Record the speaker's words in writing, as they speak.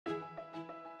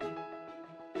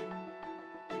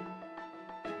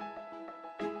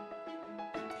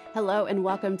Hello and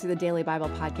welcome to the Daily Bible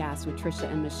Podcast with Tricia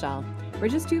and Michelle. We're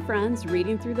just two friends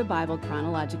reading through the Bible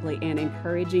chronologically and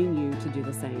encouraging you to do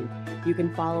the same. You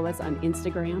can follow us on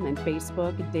Instagram and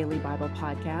Facebook, Daily Bible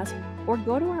Podcast, or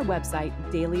go to our website,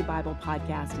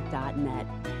 dailybiblepodcast.net.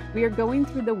 We are going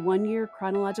through the one-year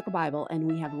chronological Bible, and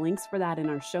we have links for that in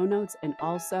our show notes and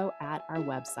also at our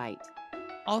website.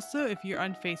 Also, if you're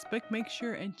on Facebook, make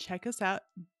sure and check us out.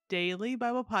 Daily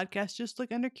Bible Podcast. Just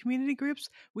look under community groups.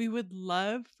 We would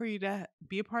love for you to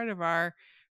be a part of our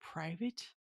private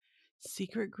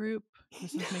secret group.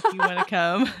 This is make you want to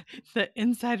come. The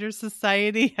Insider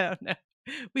Society. I don't know.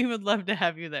 We would love to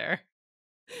have you there.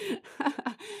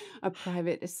 A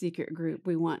private, secret group.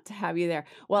 We want to have you there.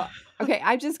 Well, okay,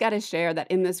 I just got to share that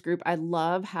in this group, I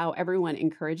love how everyone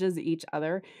encourages each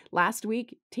other. Last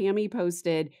week, Tammy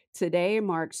posted, today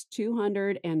marks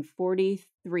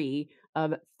 243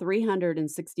 of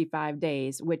 365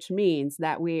 days, which means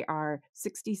that we are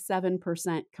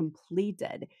 67%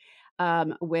 completed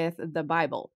with the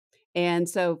Bible. And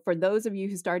so for those of you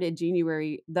who started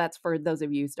January, that's for those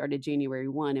of you who started January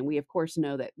 1. And we, of course,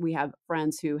 know that we have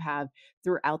friends who have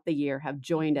throughout the year have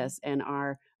joined us and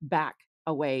are back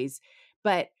a ways.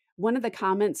 But one of the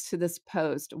comments to this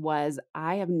post was,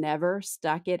 I have never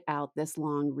stuck it out this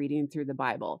long reading through the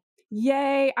Bible.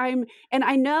 Yay. And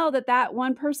I know that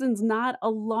one person's not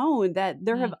alone, that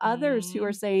there have others who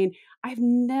are saying, I've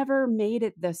never made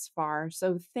it this far.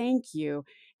 So thank you.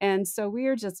 And so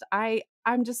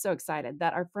I'm just so excited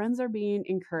that our friends are being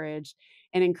encouraged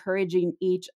and encouraging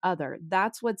each other.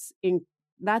 That's what's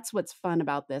fun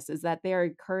about this, is that they're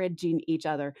encouraging each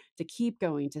other to keep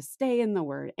going, to stay in the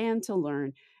Word and to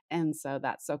learn. And so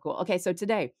that's so cool. Okay, so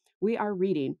today we are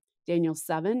reading Daniel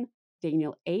 7,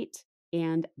 Daniel 8,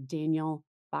 and Daniel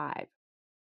 5.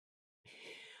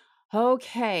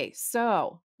 Okay,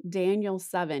 so Daniel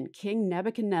 7, King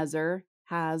Nebuchadnezzar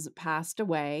has passed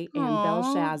away, and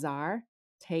Belshazzar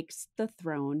takes the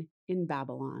throne in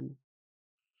Babylon.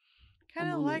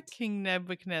 Kind of like King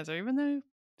Nebuchadnezzar, even though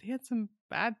he had some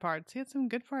bad parts, he had some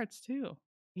good parts too.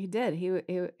 He did. He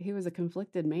was a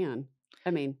conflicted man.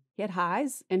 I mean, he had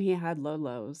highs and he had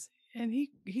lows. And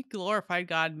he glorified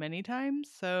God many times.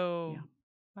 So, Yeah.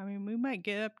 I mean, we might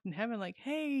get up in heaven like,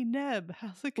 hey, Neb,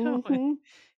 how's it going? Mm-hmm.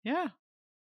 Yeah.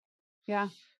 Yeah.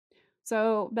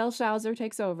 So Belshazzar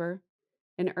takes over,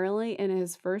 and early in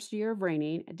his first year of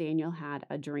reigning, Daniel had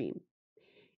a dream.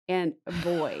 And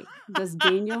boy, does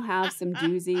Daniel have some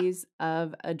doozies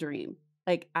of a dream.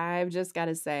 Like, I've just got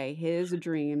to say, his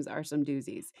dreams are some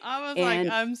doozies. I was like,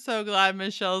 I'm so glad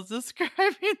Michelle's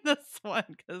describing this one,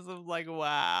 because I'm like,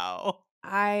 wow.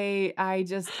 I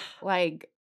just like,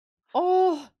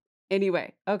 oh,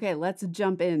 anyway, okay, let's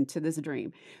jump into this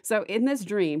dream. So in this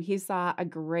dream, he saw a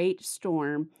great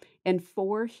storm and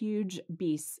 4 huge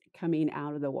beasts coming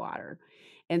out of the water.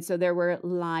 And so there was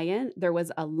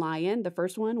a lion. The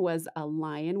first one was a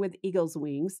lion with eagle's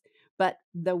wings, but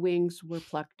the wings were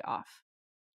plucked off.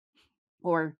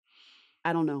 Or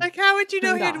I don't know. Like, how would you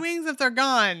know he had wings if they're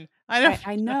gone?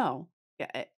 I know.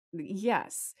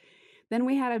 Yes. Then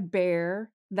we had a bear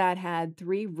that had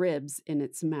 3 ribs in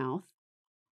its mouth.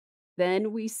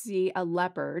 Then we see a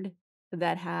leopard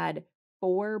that had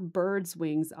 4 birds'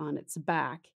 wings on its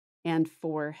back and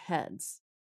 4 heads.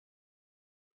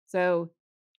 So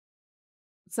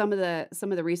some of the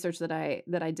research that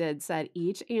I did said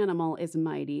each animal is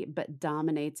mighty but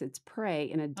dominates its prey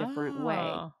in a different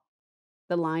way.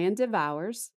 The lion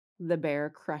devours, the bear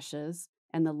crushes,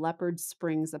 and the leopard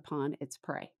springs upon its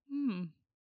prey.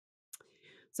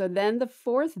 So then the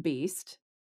 4th beast,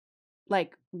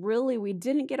 like, really, we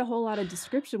didn't get a whole lot of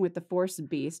description with the 4th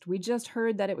beast. We just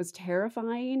heard that it was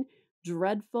terrifying,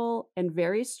 dreadful, and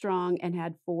very strong, and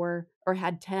had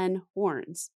 10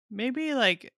 horns. Maybe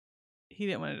like he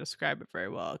didn't want to describe it very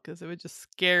well because it would just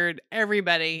scared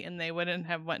everybody and they wouldn't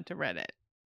have went to Reddit.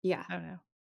 Yeah. I don't know.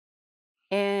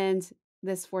 And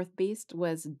this 4th beast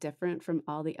was different from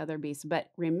all the other beasts. But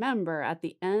remember, at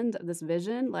the end of this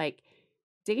vision, like,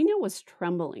 Daniel was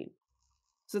trembling.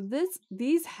 So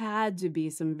these had to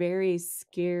be some very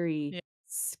scary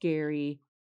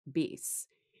beasts.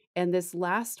 And this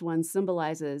last one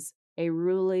symbolizes a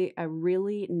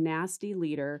really nasty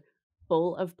leader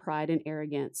full of pride and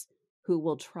arrogance who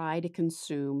will try to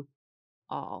consume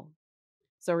all.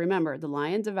 So remember, the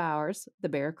lion devours, the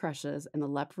bear crushes, and the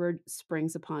leopard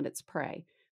springs upon its prey.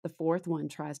 The 4th one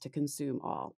tries to consume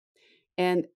all.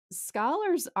 And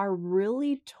scholars are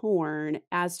really torn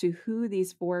as to who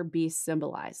these 4 beasts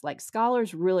symbolize. Like,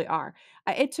 scholars really are.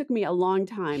 It took me a long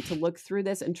time to look through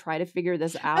this and try to figure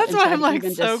this out. That's and why try I'm to like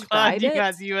even so glad describe you it.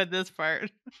 got you at this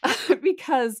part.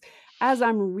 Because as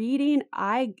I'm reading,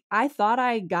 I thought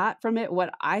I got from it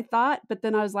what I thought, but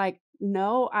then I was like,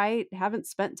 "No, I haven't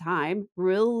spent time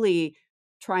really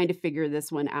trying to figure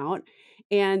this one out."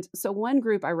 And so one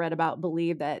group I read about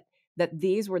believed that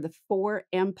these were the 4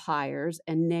 empires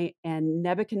and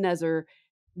Nebuchadnezzar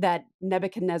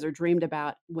dreamed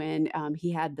about when,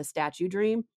 he had the statue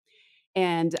dream,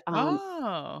 and,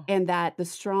 Oh. and that the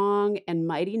strong and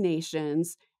mighty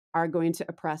nations are going to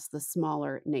oppress the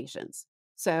smaller nations.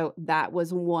 So that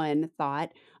was one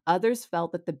thought. Others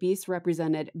felt that the beast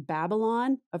represented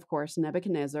Babylon, of course,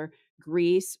 Nebuchadnezzar,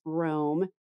 Greece, Rome,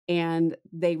 and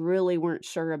they really weren't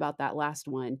sure about that last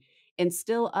one. And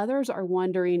still others are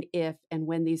wondering if and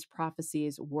when these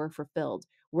prophecies were fulfilled.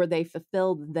 Were they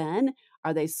fulfilled then?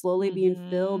 Are they slowly being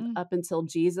filled Mhm. up until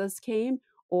Jesus came?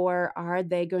 Or are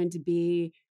they going to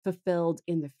be fulfilled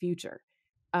in the future?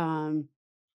 Um,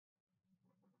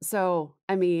 so,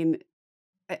 I mean,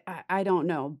 I don't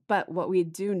know, but what we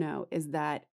do know is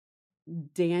that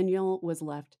Daniel was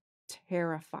left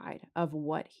terrified of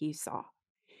what he saw.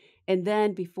 And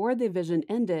then before the vision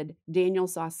ended, Daniel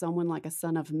saw someone like a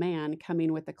son of man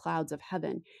coming with the clouds of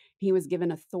heaven. He was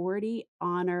given authority,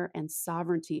 honor, and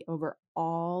sovereignty over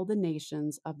all the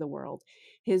nations of the world.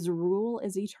 His rule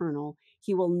is eternal.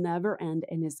 He will never end,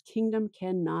 and his kingdom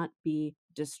cannot be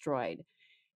destroyed.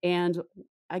 And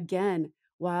again,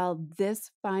 while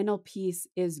this final piece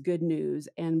is good news,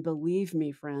 and believe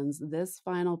me, friends, this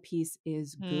final piece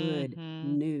is good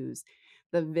Mhm. news.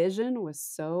 The vision was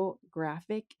so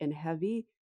graphic and heavy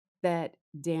that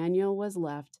Daniel was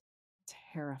left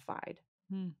terrified,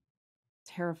 Mm.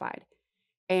 terrified.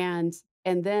 And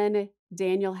and then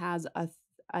Daniel has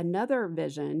another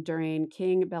vision during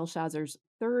King Belshazzar's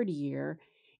 3rd year,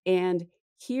 and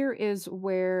here is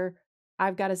where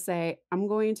I've gotta say, I'm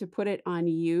going to put it on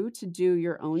you to do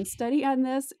your own study on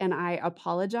this, and I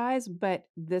apologize, but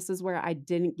this is where I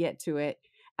didn't get to it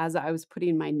as I was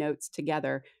putting my notes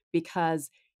together because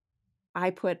I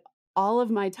put all of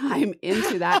my time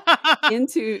into that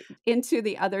into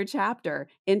the other chapter,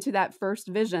 into that first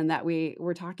vision that we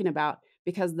were talking about,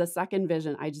 because the second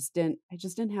vision, I just didn't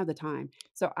have the time.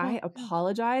 So Well, I yeah.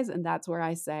 apologize, and that's where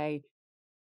I say,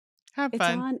 Have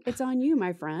fun. it's on you,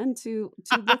 my friend, to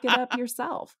look it up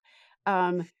yourself.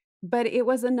 Um, but it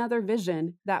was another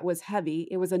vision that was heavy.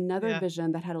 It was another Yeah.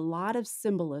 vision that had a lot of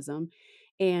symbolism,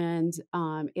 and,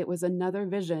 it was another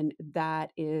vision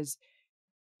that is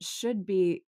should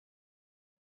be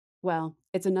well,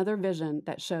 it's another vision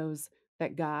that shows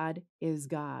that God is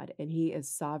God and he is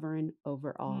sovereign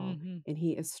over all Mhm. and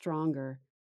he is stronger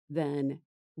than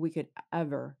we could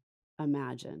ever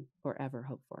imagine or ever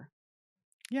hope for.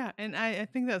 Yeah, and I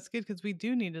think that's good because we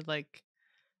do need to, like,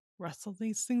 wrestle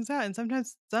these things out, and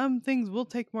sometimes some things will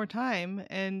take more time,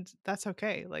 and that's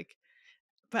okay, like,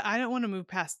 but I don't wanna move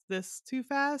past this too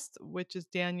fast, which is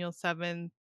Daniel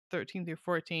 7:13 through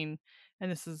 14,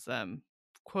 and this is,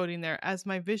 quoting there, "As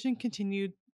my vision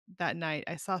continued that night,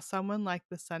 I saw someone like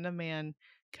the Son of Man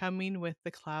coming with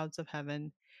the clouds of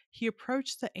heaven. He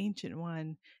approached the Ancient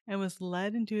One and was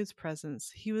led into his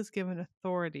presence. He was given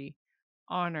authority,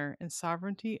 honor, and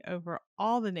sovereignty over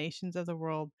all the nations of the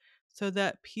world, so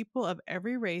that people of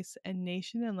every race and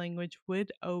nation and language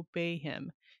would obey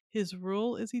him. His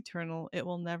rule is eternal, it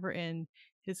will never end.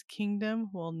 His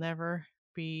kingdom will never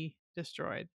be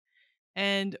destroyed."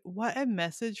 And what a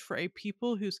message for a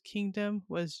people whose kingdom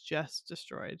was just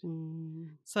destroyed.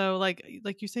 Mm, So like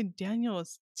you said, Daniel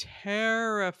is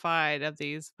terrified of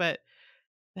these, but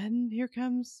then here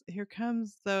comes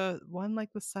the one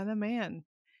like the Son of Man.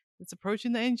 It's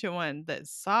approaching the ancient one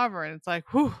that's sovereign. It's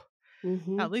like, whew,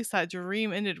 at mhm. least that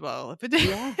dream ended well. If it did,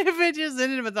 Yeah, if it just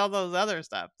ended with all those other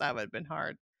stuff, that would have been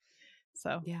hard.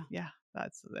 So, yeah. yeah,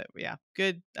 that's it. Yeah,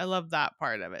 good. I love that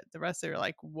part of it. The rest of it are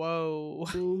like, whoa,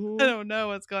 I Mhm. don't know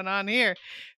what's going on here.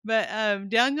 But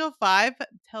Daniel 5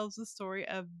 tells the story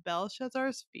of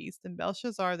Belshazzar's feast, and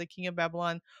Belshazzar, the king of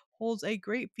Babylon, holds a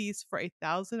great feast for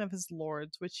 1,000 of his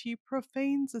lords, which he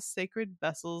profanes as sacred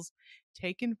vessels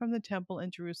taken from the temple in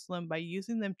Jerusalem by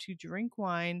using them to drink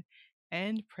wine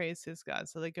and praise his God.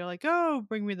 So they go like, "Oh,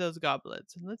 bring me those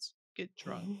goblets and let's get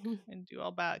drunk and do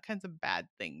all bad kinds of bad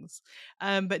things."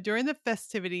 But during the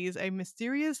festivities, a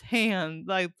mysterious hand,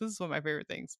 like this is one of my favorite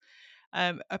things,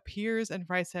 appears and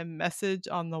writes a message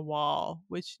on the wall,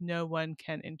 which no one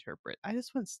can interpret. I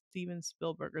just want Steven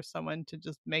Spielberg or someone to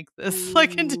just make this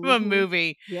like into a Mhm.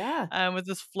 movie Yeah. with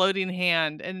this floating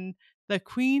hand. And the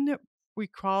queen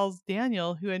recalls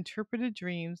Daniel, who interpreted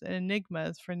dreams and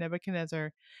enigmas for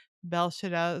Nebuchadnezzar.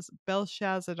 Belshazzar's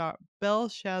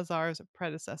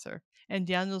predecessor. And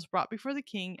Daniel is brought before the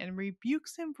king and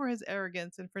rebukes him for his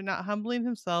arrogance and for not humbling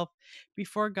himself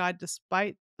before God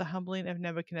despite the humbling of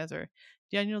Nebuchadnezzar.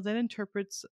 Daniel then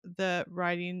interprets the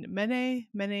writing Mene,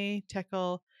 Mene,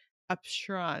 Tekel,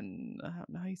 Upshron. I don't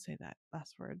know how you say that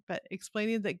last word, but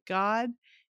explaining that God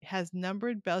has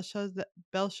numbered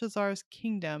Belshazzar's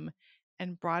kingdom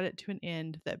and brought it to an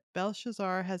end, that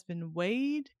Belshazzar has been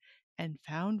weighed and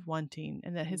found wanting,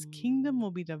 and that his kingdom Mm.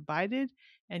 will be divided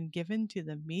and given to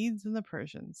the Medes and the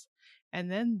Persians.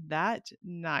 And then that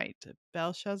night,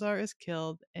 Belshazzar is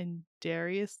killed, and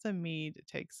Darius the Mede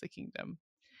takes the kingdom.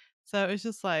 So it's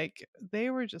just like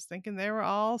they were just thinking they were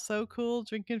all so cool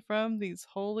drinking from these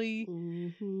holy,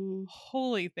 Mhm.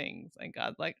 holy things. And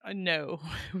God's like, no,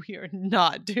 we are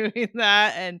not doing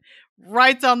that. And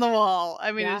writes on the wall.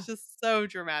 I mean, Yeah. it's just so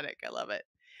dramatic. I love it.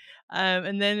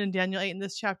 And then in Daniel 8, in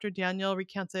this chapter, Daniel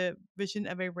recounts a vision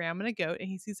of a ram and a goat, and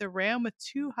he sees a ram with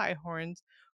two high horns,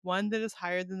 one that is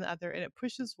higher than the other, and it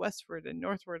pushes westward and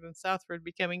northward and southward,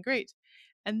 becoming great.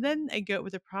 And then a goat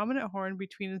with a prominent horn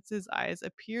between its eyes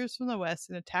appears from the west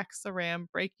and attacks the ram,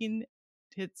 breaking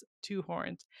its two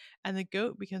horns. And the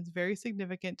goat becomes very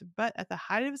significant, but at the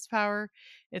height of its power,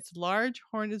 its large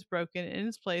horn is broken. In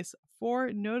its place,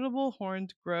 four notable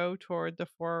horns grow toward the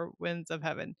four winds of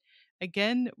heaven.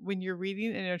 Again, when you're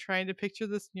reading and you're trying to picture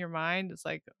this in your mind, it's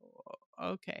like,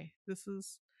 okay, this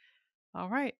is all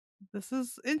right. This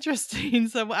is interesting.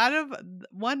 So out of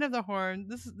one of the horns,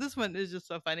 this one is just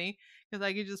so funny because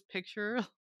I could just picture,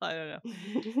 I don't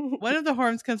know, one of the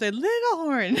horns comes a little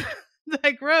horn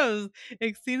that grows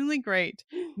exceedingly great,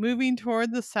 moving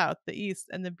toward the south, the east,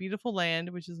 and the beautiful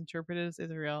land, which is interpreted as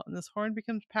Israel. And this horn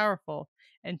becomes powerful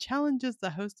and challenges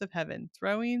the host of heaven,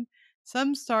 throwing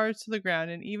some stars to the ground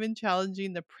and even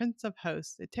challenging the prince of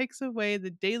hosts. It takes away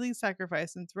the daily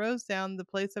sacrifice and throws down the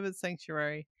place of its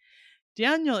sanctuary.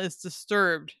 Daniel is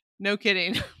disturbed. No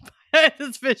kidding. By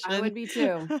this I vision. would be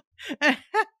too. I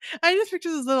just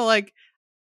picture this little like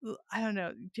I don't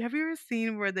know. Have you ever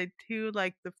seen where they do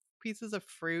like the pieces of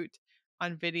fruit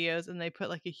on videos and they put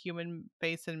like a human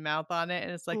face and mouth on it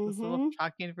and it's like this little Mhm.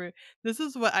 talking fruit? This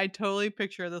is what I totally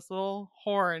picture this little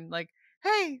horn like,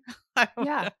 hey, I don't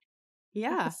Yeah. know.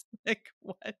 Yeah. It's like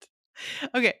what?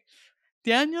 Okay.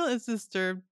 Daniel is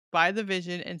disturbed by the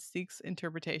vision and seeks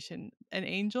interpretation. An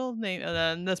angel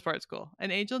named, this part's cool. An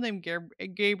angel named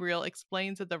Gabriel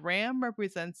explains that the ram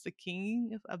represents the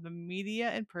king of the Media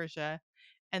and Persia,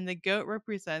 and the goat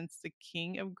represents the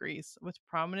king of Greece, with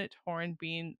prominent horn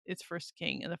being its first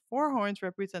king. And the four horns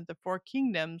represent the four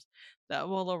kingdoms that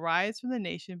will arise from the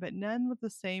nation, but none with the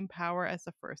same power as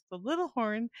the first. The little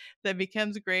horn that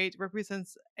becomes great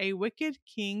represents a wicked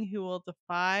king who will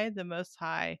defy the Most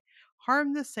High,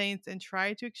 harm the saints, and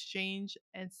try to exchange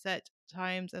and set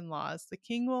times and laws. The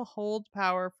king will hold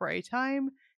power for a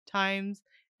time, times,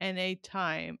 and a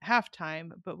time, half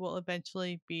time, but will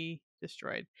eventually be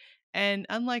destroyed. And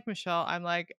unlike Michelle, I'm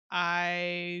like,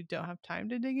 I don't have time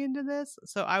to dig into this.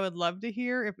 So I would love to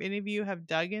hear if any of you have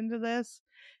dug into this.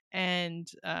 And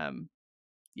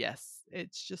yes,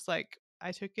 it's just like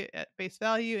I took it at face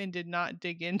value and did not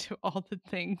dig into all the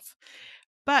things.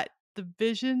 But the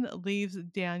vision leaves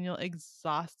Daniel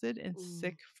exhausted and Mm.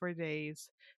 sick for days,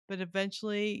 but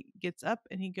eventually gets up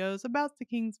and he goes about the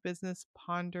king's business,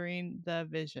 pondering the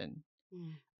vision.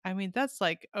 Mm. I mean, that's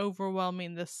like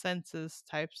overwhelming the senses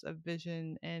types of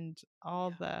vision and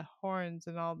all Yeah. the horns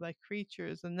and all the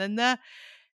creatures. And then the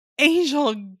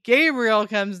angel Gabriel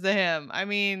comes to him. I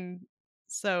mean,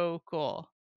 so cool.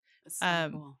 It's so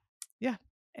Um, cool. yeah.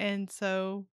 And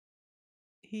so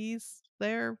he's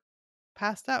there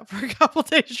passed out for a couple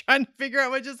days trying to figure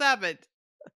out what just happened.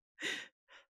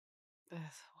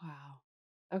 Wow.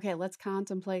 Okay, let's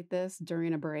contemplate this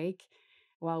during a break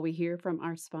while we hear from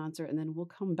our sponsor, and then we'll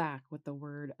come back with the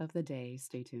word of the day.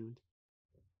 Stay tuned.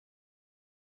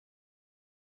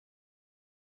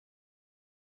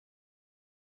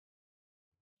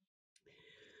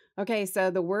 Okay, so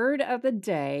the word of the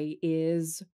day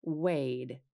is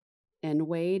weighed, and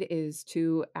weighed is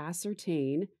to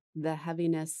ascertain the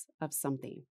heaviness of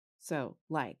something. So,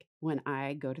 like when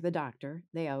I go to the doctor,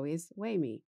 they always weigh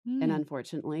me, and Mm.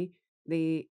 unfortunately,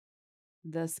 the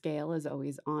scale is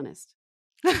always honest.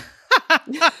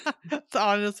 It's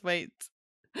honest weight.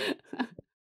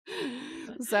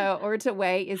 So, or to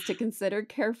weigh is to consider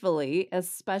carefully,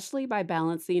 especially by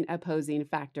balancing opposing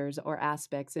factors or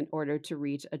aspects in order to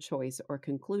reach a choice or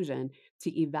conclusion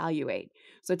to evaluate.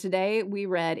 So, today we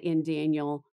read in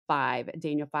Daniel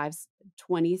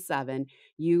 5:27,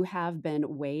 you have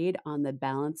been weighed on the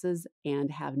balances and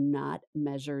have not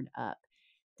measured up.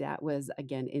 That was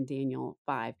again in Daniel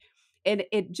 5. And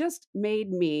it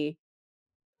made me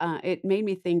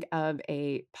think of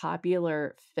a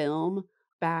popular film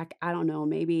back, I don't know,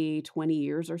 maybe 20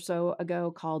 years or so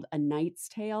ago called A Knight's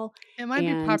Tale. It might be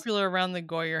And popular around the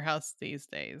Goyer house these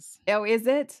days. oh, is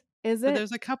it? Is But it?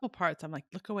 there's a couple parts I'm like,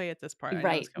 "Look away at this part. I know it's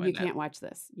Right, you coming up." can't watch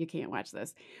this, you can't watch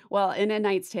this. Well, in A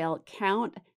Knight's Tale,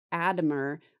 Count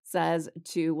Admiral says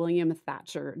to William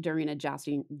Thatcher during a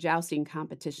jousting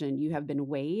competition, "You have been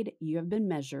weighed, you have been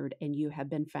measured, and you have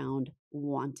been found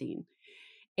wanting."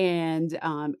 And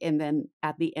then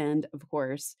at the end, of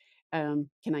course, can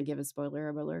I give a spoiler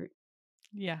alert?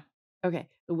 Yeah. Okay,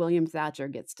 William Thatcher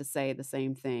gets to say the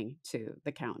same thing to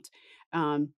the Count.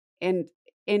 And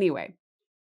anyway,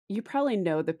 you probably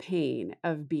know the pain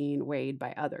of being weighed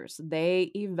by others.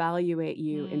 They evaluate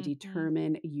you and Mhm.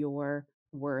 determine your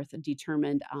worth,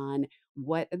 determined on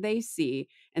what they see.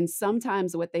 And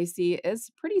sometimes what they see is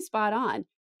pretty spot on,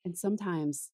 and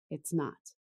sometimes it's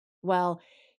not. Well,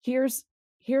 here's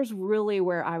here's really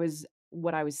where I was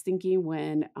what I was thinking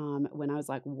when I was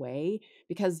like weigh,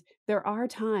 because there are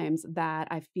times that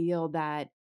I feel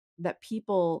that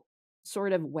people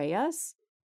sort of weigh us,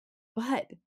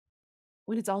 but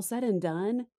when it's all said and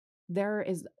done, there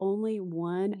is only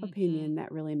one Mhm. opinion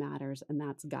that really matters, and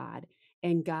that's God.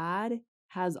 And God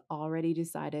has already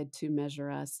decided to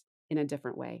measure us in a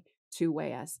different way, to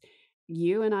weigh us.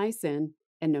 You and I sin,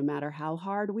 and no matter how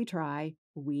hard we try,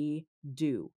 we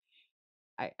do.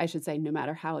 I should say, no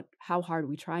matter how hard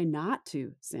we try not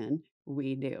to sin,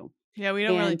 we do. Yeah, we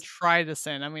don't really And try to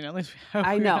sin. I mean, at least we hope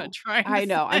I we're not know, trying to I sin.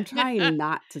 know. I'm trying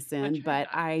not to I sin, try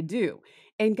but not. I do,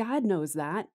 and God knows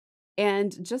that,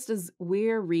 and just as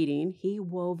we're reading, He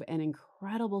wove an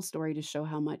incredible story to show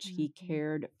how much He Mhm.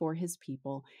 cared for His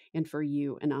people and for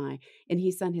you and I, and He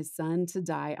sent His Son to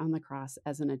die on the cross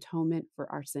as an atonement for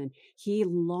our sin. He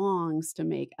longs to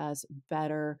make us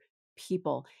better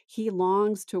people. He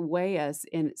longs to weigh us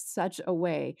in such a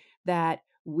way that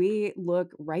we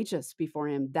look righteous before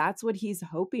Him. That's what He's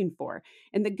hoping for.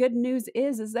 And the good news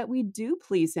is that we do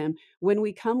please Him when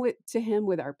we come to Him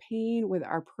with our pain, with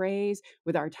our praise,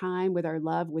 with our time, with our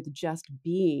love, with just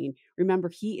being. Remember,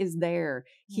 He is there.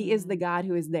 He is the Mhm. God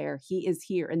who is there. He is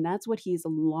here. And that's what He's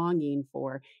longing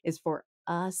for, is for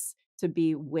us to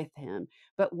be with Him.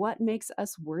 But what makes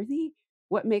us worthy?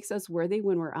 What makes us worthy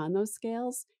when we're on those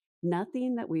scales?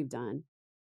 Nothing that we've done,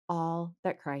 all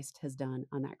that Christ has done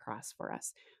on that cross for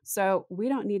us. So we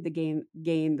don't need to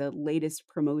gain the latest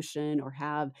promotion or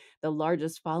have the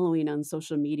largest following on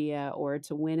social media or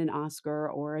to win an Oscar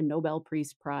or a Nobel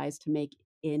Peace Prize to make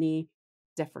any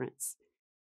difference.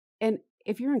 And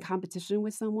if you're in competition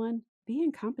with someone, be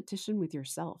in competition with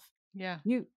yourself. Yeah.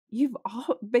 You've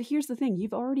all but here's the thing,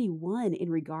 you've already won in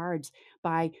regards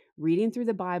by reading through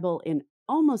the Bible in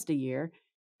almost a year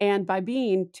and by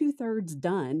being two-thirds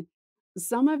done.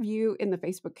 Some of you in the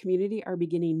Facebook community are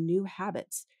beginning new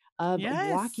habits of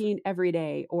Yes. walking every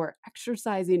day or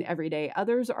exercising every day.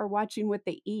 Others are watching what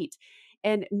they eat.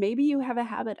 And maybe you have a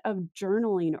habit of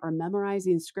journaling or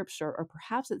memorizing scripture, or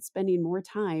perhaps it's spending more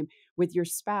time with your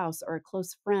spouse or a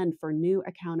close friend for new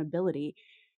accountability.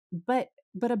 But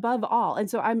above all, and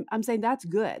so I'm saying that's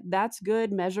good. That's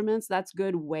good measurements, that's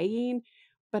good weighing,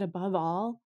 but above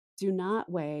all, do not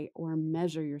weigh or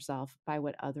measure yourself by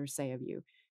what others say of you.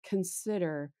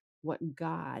 Consider what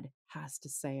God has to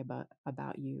say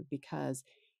about you, because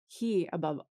He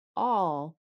above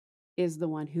all is the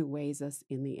one who weighs us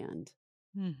in the end.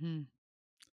 Mhm.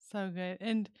 So good.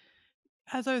 And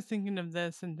as I was thinking of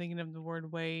this and thinking of the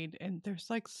word Wade, and there's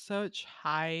like such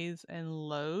highs and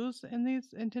lows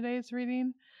in today's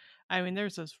reading. I mean,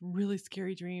 there's those really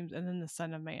scary dreams, and then the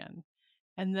Son of Man.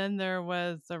 And then there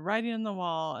was the writing on the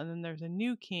wall, and then there's a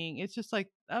new king. It's just like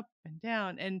up and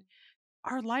down. And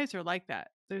our lives are like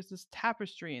that. There's this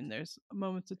tapestry, and there's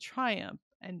moments of triumph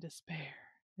and despair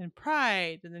and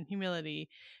pride and then humility.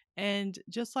 And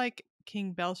just like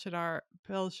King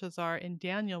Belshazzar in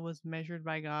Daniel was measured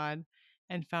by God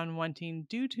and found wanting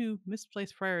due to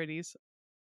misplaced priorities,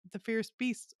 the fierce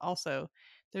beasts also.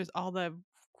 There's all the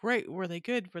great, were they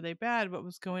good? Were they bad? What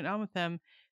was going on with them?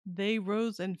 They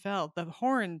rose and fell. The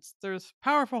horns, there's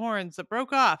powerful horns that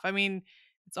broke off. I mean,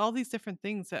 it's all these different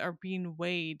things that are being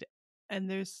weighed, and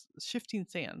there's shifting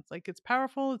sands. Like it's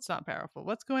powerful, it's not powerful.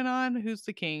 What's going on? Who's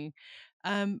the king?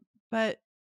 But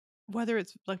whether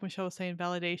it's like Michelle was saying,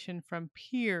 validation from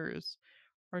peers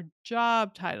or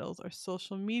job titles or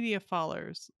social media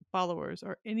followers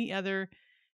or any other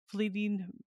fleeting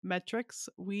metrics,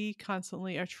 we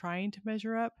constantly are trying to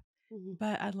measure up. Mhm.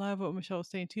 But I love what Michelle was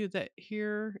saying too, that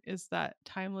here is that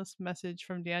timeless message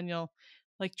from Daniel.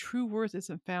 Like true worth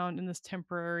isn't found in this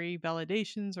temporary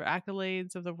validations or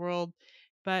accolades of the world,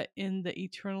 but in the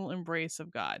eternal embrace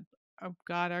of God,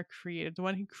 our creator, the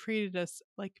one who created us,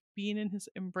 like being in his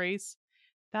embrace.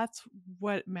 That's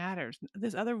what matters.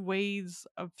 There's other ways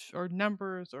of, or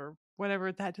numbers or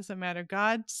whatever, that doesn't matter.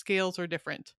 God's scales are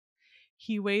different.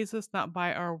 He weighs us not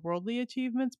by our worldly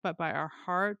achievements, but by our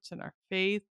hearts and our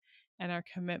faith and our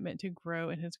commitment to grow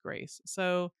in his grace.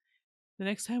 So the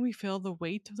next time we feel the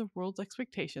weight of the world's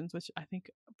expectations, which I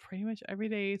think pretty much every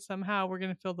day somehow we're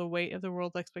going to feel the weight of the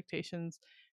world's expectations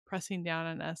pressing down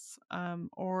on us,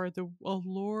 or the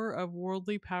allure of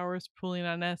worldly powers pulling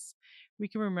on us, we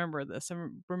can remember this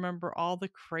and remember all the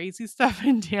crazy stuff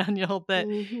in Daniel, that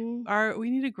Mhm. we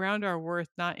need to ground our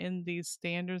worth not in these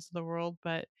standards of the world,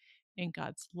 but in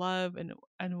God's love and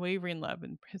unwavering love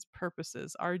and his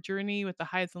purposes. Our journey with the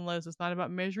highs and lows is not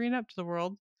about measuring up to the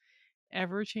world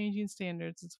ever changing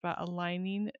standards. It's about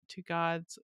aligning to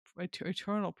God's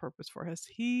eternal purpose for us.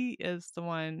 He is the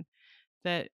one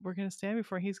that we're going to stand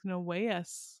before. He's going to weigh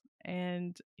us,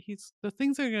 and the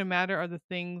things that are going to matter are the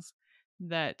things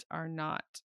that are not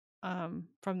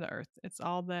from the earth. It's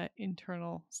all the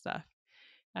internal stuff.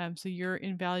 So you're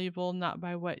invaluable not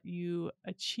by what you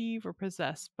achieve or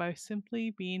possess, by simply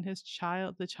being his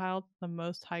child, the child of the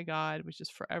Most High God, which is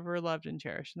forever loved and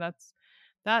cherished. And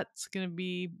that's gonna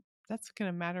be that's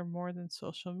gonna matter more than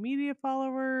social media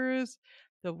followers,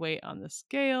 the weight on the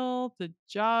scale, the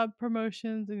job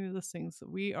promotions, any of those things. That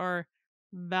we are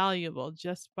valuable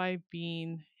just by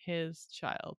being his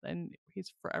child, and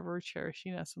he's forever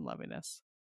cherishing us and loving us.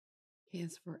 He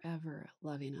is forever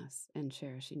loving us and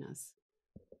cherishing us.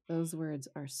 Those words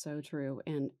are so true.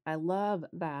 And I love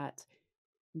that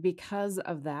because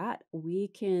of that, we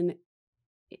can,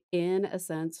 in a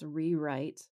sense,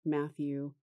 rewrite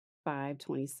Matthew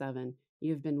 5:27.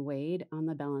 You've been weighed on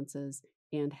the balances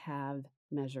and have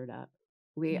measured up.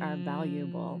 We are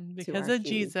valuable to Because our of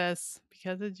King. Jesus.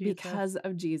 Because of Jesus. Because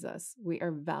of Jesus, we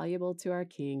are valuable to our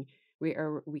King. We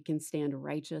can stand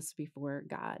righteous before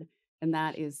God. And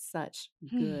that is such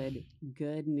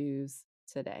good news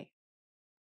today.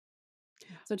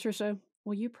 Yeah. So Tricia,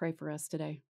 will you pray for us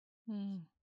today? Mm.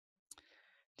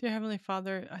 Dear Heavenly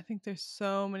Father, I think there's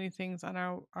so many things on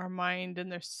our mind,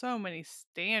 and there's so many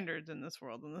standards in this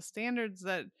world. And the standards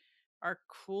that are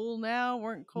cool now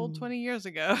weren't cool Mm, 20 years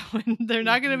ago. And they're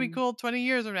not going to be mhm. cool 20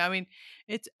 years from now. I mean,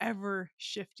 it's ever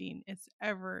shifting, it's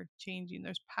ever changing.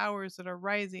 There's powers that are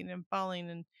rising and falling,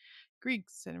 and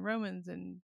Greeks and Romans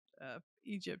and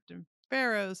Egypt and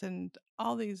pharaohs and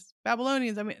all these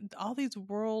Babylonians. I mean, all these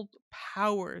world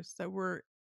powers that were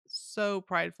so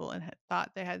prideful and had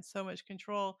thought they had so much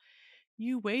control.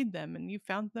 You weighed them and you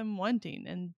found them wanting,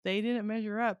 and they didn't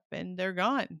measure up, and they're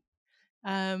gone.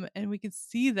 And we can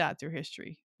see that through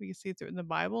history. We can see it through in the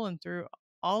Bible and through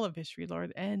all of history,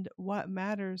 Lord. And what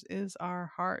matters is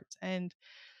our hearts. And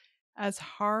as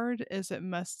hard as it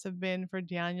must have been for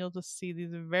Daniel to see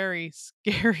these very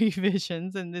scary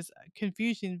visions and these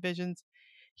confusing visions,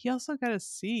 he also got to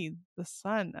see the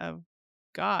Son of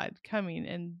God coming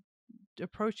and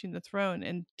approaching the throne,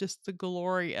 and just the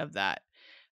glory of that.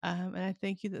 And I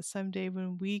thank you that someday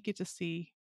when we get to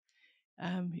see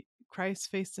um, Christ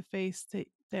face to face,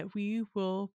 that we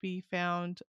will be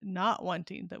found not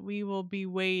wanting, that we will be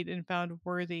weighed and found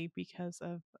worthy because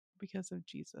of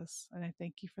Jesus. And I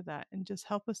thank you for that. And just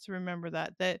help us to remember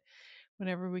that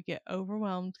whenever we get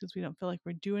overwhelmed because we don't feel like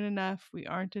we're doing enough, we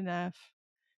aren't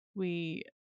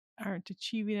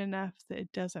achieving enough, that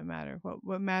it doesn't matter.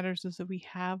 What matters is that we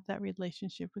have that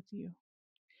relationship with you.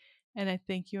 And I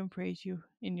thank you and praise you.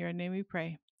 In your name we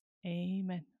pray.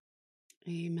 Amen.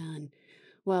 Amen.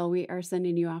 Well, we are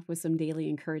sending you off with some daily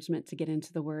encouragement to get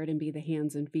into the Word and be the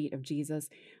hands and feet of Jesus.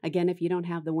 Again, if you don't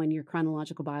have the 1 Year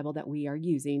Chronological Bible that we are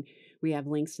using, we have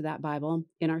links to that Bible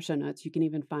in our show notes. You can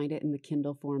even find it in the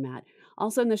Kindle format.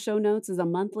 Also, in the show notes is a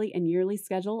monthly and yearly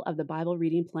schedule of the Bible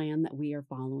reading plan that we are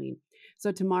following.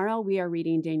 So, tomorrow we are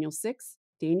reading Daniel 6,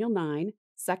 Daniel 9,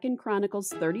 2 Chronicles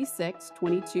 36,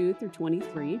 22 through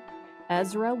 23,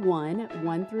 Ezra 1,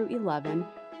 1 through 11,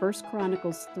 1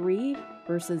 Chronicles 3,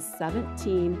 verses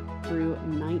 17 through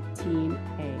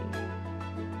 19a.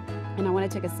 And I want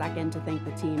to take a second to thank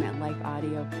the team at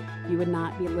LifeAudio. You would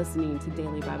not be listening to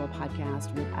Daily Bible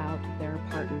Podcast without their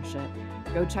partnership.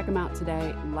 Go check them out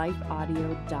today,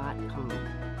 lifeaudio.com.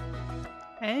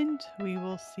 And we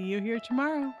will see you here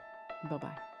tomorrow.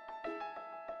 Bye-bye.